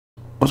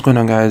What's going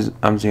on guys,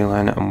 I'm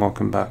ZLine and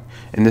welcome back.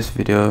 In this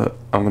video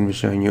I'm going to be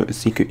showing you a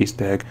secret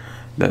Easter egg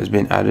that has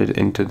been added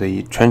into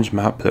the trench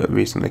map that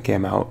recently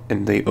came out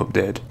in the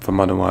update for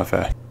Modern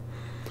Warfare.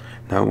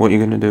 Now what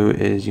you're going to do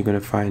is you're going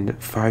to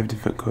find 5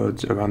 different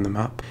codes around the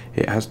map.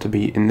 It has to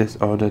be in this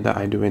order that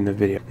I do in the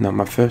video. Now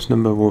my first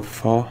number was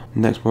 4,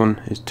 next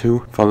one is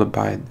 2, followed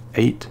by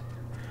 8,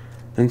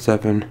 then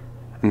 7,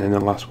 and then the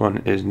last one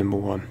is number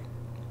 1.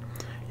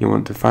 You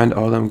want to find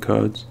all them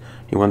codes,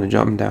 you want to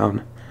jot them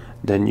down,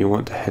 then you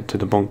want to head to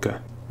the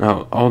bunker.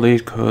 Now all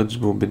these codes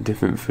will be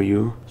different for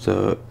you,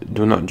 so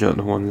do not jot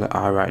the ones that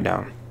I write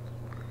down.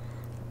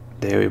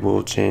 They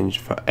will change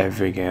for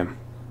every game.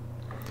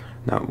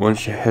 Now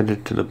once you're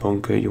headed to the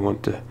bunker, you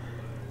want to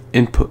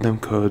input them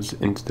codes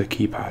into the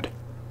keypad.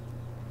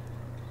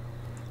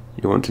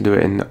 You want to do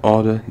it in the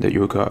order that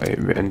you got it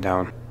written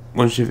down.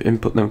 Once you've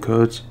input them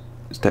codes,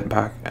 step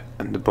back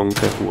and the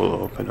bunker will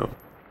open up.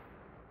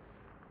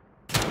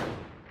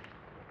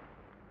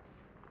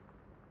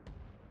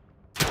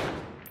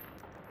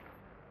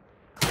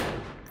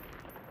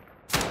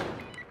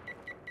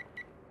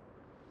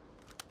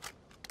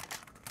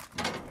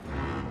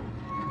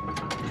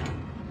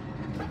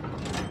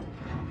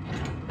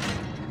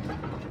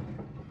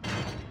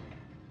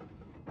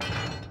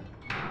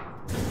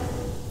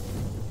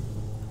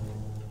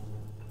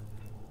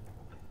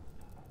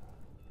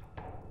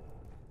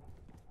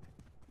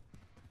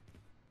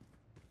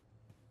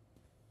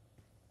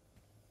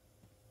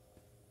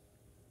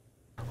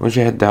 Once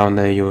you head down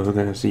there, you're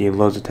going to see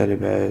loads of teddy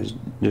bears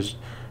just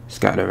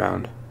scattered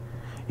around.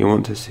 You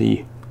want to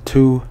see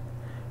 2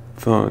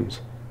 phones.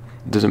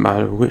 It doesn't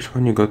matter which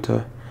one you go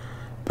to,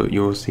 but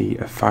you will see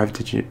a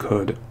 5-digit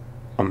code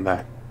on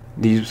there.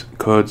 These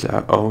codes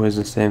are always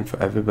the same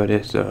for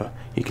everybody, so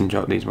you can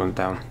jot these ones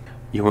down.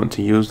 You want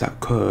to use that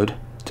code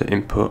to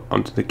input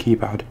onto the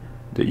keypad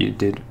that you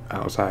did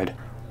outside.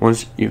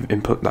 Once you've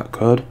input that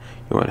code,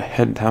 you want to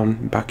head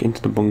down back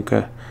into the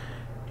bunker.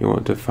 You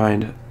want to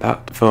find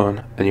that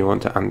phone and you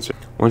want to answer.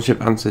 Once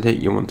you've answered it,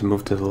 you want to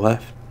move to the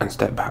left and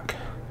step back.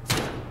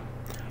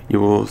 You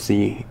will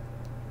see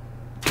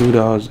 2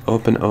 doors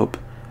open up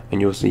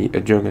and you'll see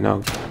a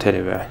juggernaut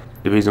teddy bear.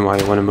 The reason why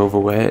you want to move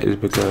away is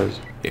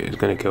because it is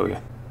going to kill you.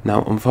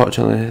 Now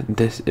unfortunately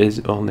this is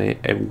only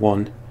a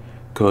 1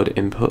 code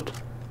input,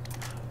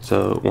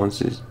 so once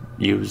it's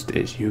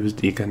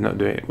used, you cannot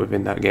do it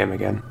within that game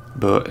again.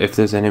 But if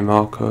there's any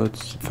more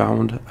codes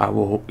found, I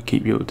will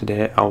keep you up to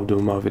date. I'll do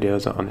more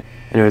videos on it.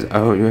 Anyways, I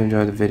hope you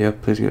enjoyed the video.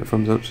 Please give it a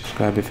thumbs up,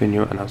 subscribe if you're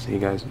new, and I'll see you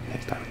guys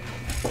next time.